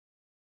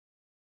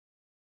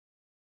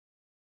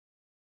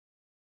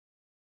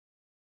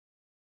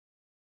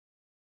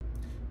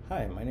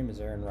Hi, my name is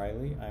Aaron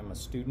Riley. I'm a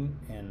student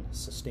and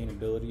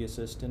sustainability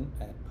assistant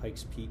at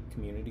Pikes Peak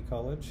Community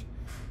College.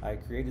 I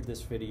created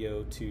this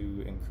video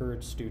to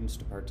encourage students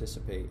to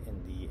participate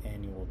in the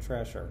annual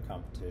trash art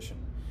competition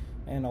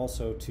and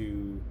also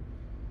to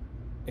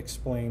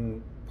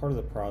explain part of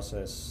the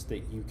process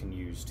that you can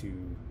use to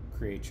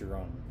create your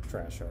own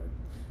trash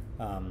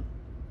art.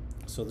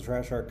 So the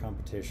trash art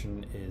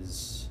competition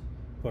is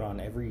put on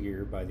every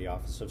year by the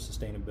Office of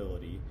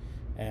Sustainability,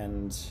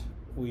 and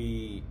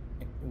we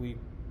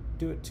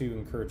do it to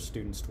encourage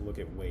students to look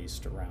at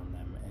waste around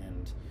them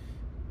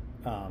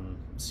and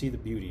see the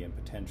beauty and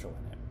potential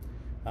in it.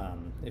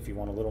 If you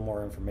want a little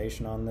more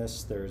information on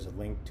this, there's a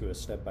link to a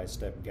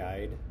step-by-step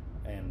guide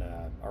and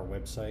our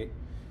website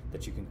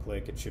that you can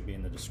click. It should be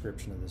in the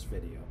description of this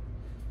video.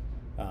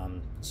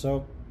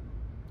 So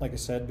like I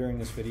said, during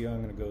this video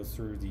I'm going to go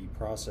through the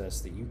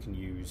process that you can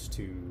use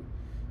to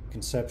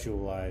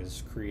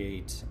conceptualize,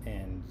 create,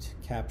 and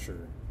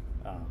capture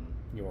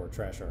your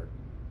trash art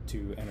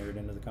to enter it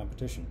into the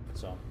competition.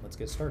 So let's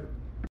get started.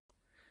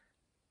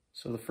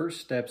 So the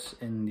first steps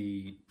in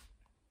the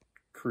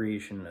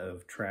creation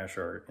of trash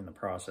art, in the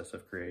process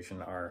of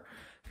creation, are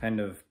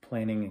kind of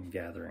planning and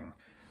gathering.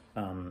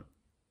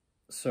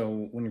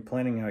 So when you're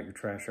planning out your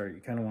trash art,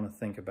 you kind of want to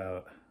think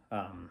about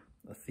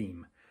a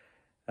theme.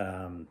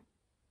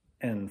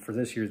 And for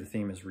this year, the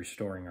theme is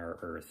restoring our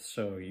earth.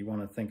 So you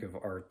want to think of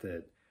art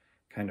that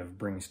kind of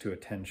brings to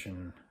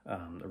attention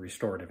a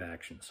restorative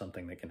action,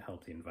 something that can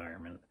help the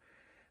environment.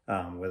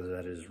 Whether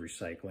that is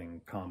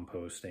recycling,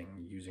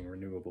 composting, using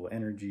renewable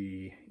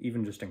energy,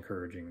 even just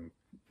encouraging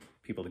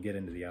people to get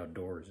into the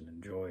outdoors and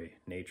enjoy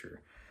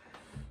nature.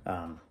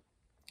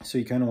 So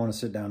you kind of want to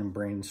sit down and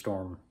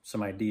brainstorm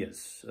some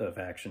ideas of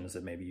actions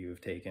that maybe you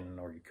have taken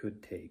or you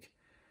could take.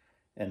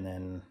 And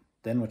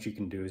then what you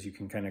can do is you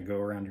can kind of go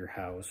around your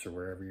house or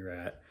wherever you're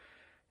at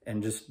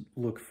and just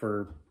look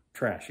for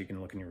trash. You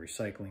can look in your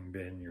recycling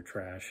bin, your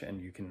trash,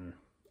 and you can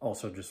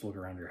also just look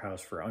around your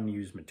house for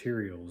unused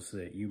materials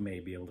that you may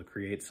be able to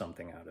create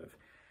something out of.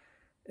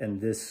 And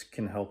this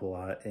can help a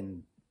lot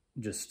in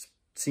just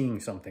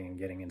seeing something and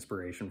getting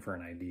inspiration for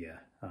an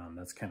idea.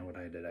 That's kind of what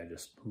I did. I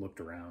just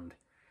looked around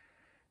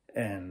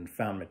and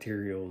found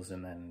materials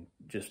and then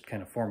just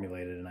kind of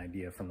formulated an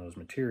idea from those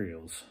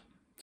materials.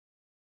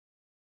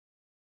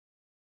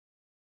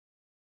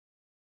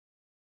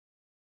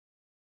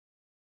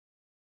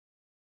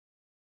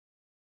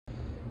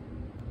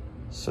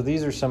 So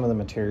these are some of the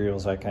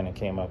materials I kind of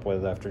came up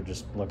with after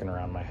just looking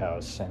around my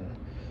house. And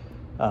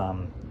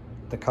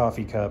the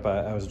coffee cup,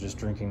 I was just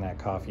drinking that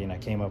coffee and I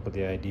came up with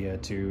the idea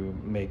to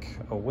make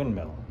a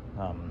windmill.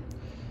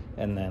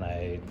 And then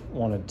I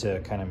wanted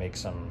to kind of make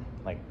some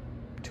like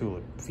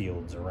tulip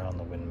fields around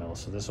the windmill.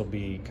 So this will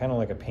be kind of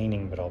like a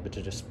painting, but I'll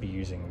just be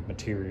using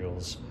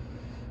materials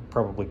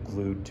probably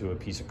glued to a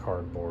piece of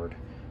cardboard.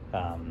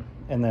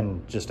 And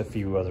then just a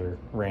few other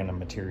random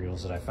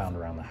materials that I found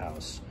around the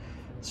house.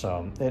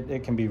 So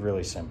it can be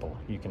really simple.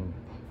 You can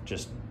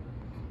just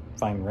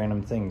find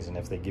random things, and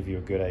if they give you a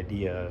good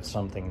idea of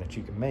something that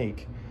you can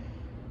make,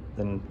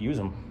 then use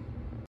them.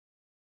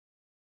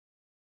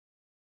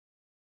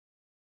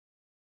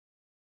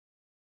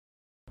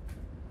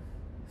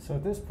 So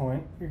at this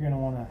point, you're going to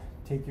want to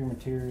take your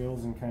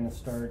materials and kind of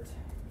start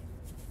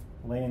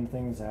laying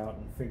things out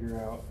and figure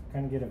out,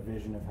 kind of get a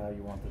vision of how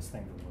you want this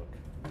thing to look.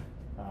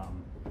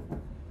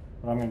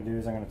 What I'm going to do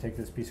is I'm going to take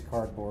this piece of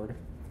cardboard,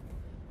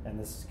 and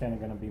this is kind of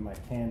going to be my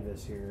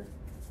canvas here,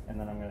 and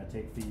then I'm going to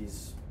take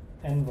these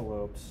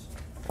envelopes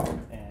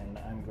and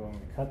I'm going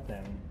to cut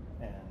them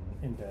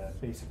into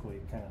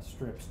basically kind of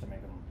strips to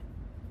make them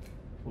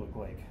look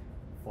like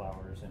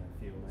flowers in a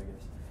field, I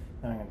guess.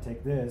 Then I'm going to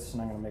take this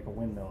and I'm going to make a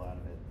windmill out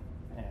of it,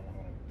 and I'm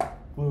going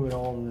to glue it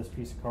all to this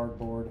piece of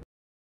cardboard.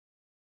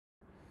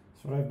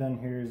 So what I've done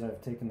here is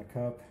I've taken the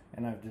cup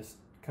and I've just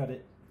cut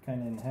it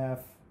kind of in half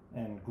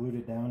and glued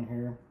it down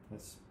here.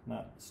 It's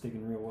not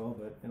sticking real well,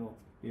 but it'll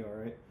be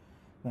alright.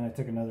 Then I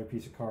took another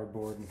piece of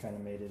cardboard and kind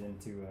of made it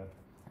into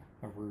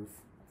a roof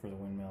for the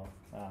windmill.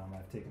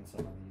 I've taken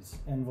some of these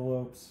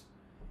envelopes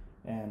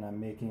and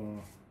I'm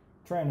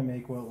trying to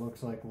make what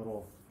looks like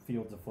little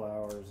fields of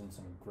flowers and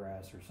some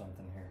grass or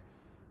something here.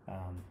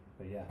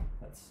 But yeah,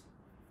 that's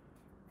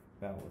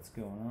about what's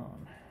going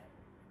on.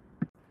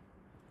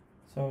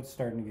 So it's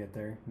starting to get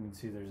there. You can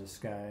see there's a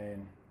sky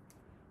and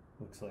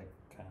looks like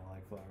kind of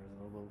like flowers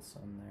and a little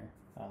sun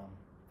there.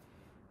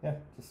 Yeah,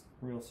 just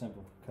real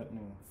simple, cutting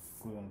and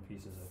gluing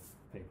pieces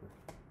of paper.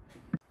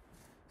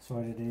 So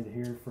what I did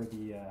here for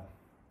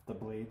the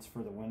blades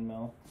for the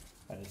windmill,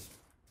 I just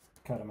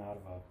cut them out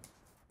of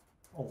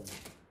a old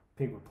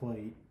paper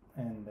plate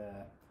and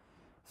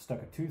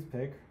stuck a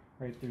toothpick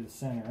right through the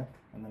center,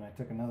 and then I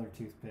took another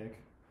toothpick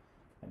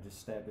and just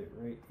stabbed it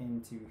right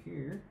into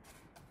here,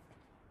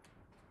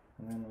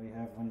 and then we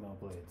have windmill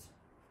blades.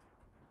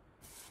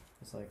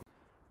 It's like,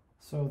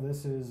 so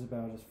this is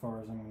about as far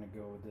as I'm going to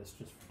go with this,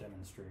 just for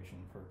demonstration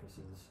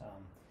purposes.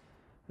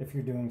 If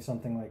you're doing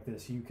something like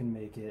this, you can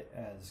make it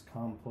as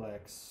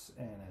complex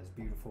and as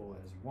beautiful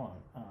as you want.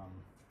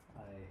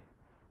 I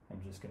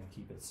am just going to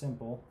keep it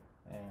simple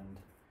And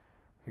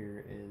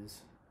here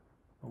is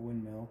a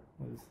windmill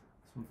with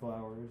some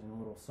flowers and a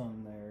little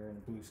sun there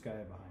and blue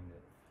sky behind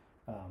it.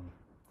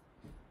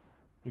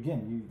 But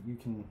again, you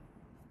can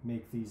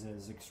make these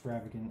as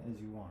extravagant as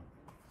you want.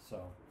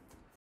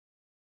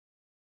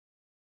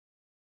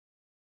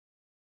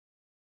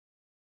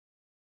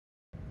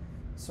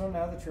 So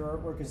now that your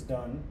artwork is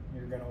done,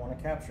 you're going to want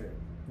to capture it.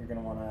 You're going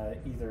to want to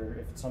either,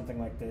 if it's something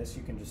like this,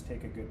 you can just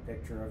take a good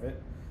picture of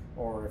it,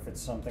 or if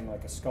it's something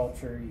like a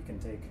sculpture, you can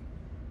take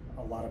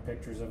a lot of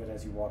pictures of it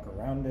as you walk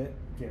around it,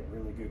 get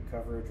really good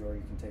coverage, or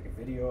you can take a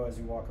video as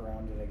you walk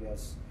around it, I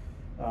guess.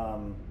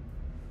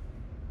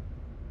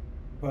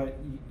 But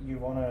you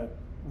want to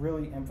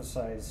really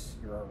emphasize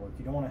your artwork.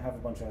 You don't want to have a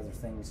bunch of other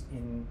things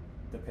in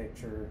the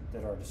picture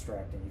that are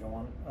distracting. You don't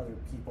want other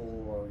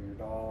people or your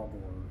dog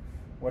or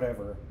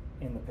whatever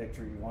in the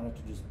picture. You want it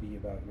to just be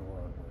about your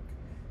artwork.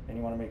 And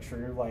you want to make sure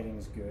your lighting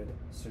is good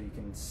so you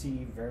can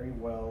see very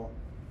well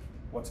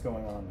what's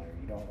going on there.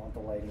 You don't want the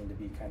lighting to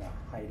be kind of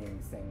hiding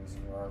things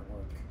in your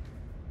artwork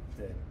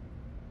that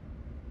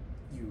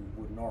you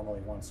would normally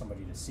want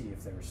somebody to see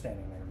if they were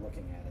standing there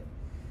looking at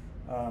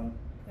it.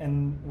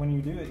 And when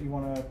you do it, you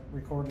want to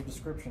record a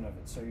description of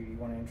it. So you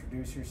want to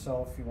introduce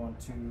yourself, you want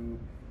to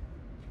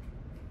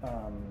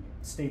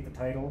state the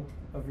title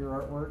of your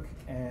artwork,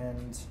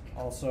 and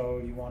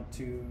also you want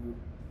to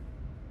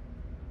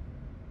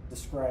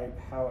describe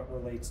how it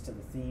relates to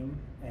the theme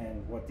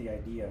and what the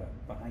idea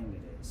behind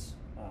it is.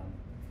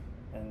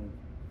 And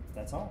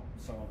that's all.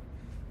 So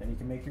then you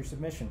can make your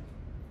submission.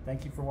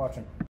 Thank you for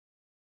watching.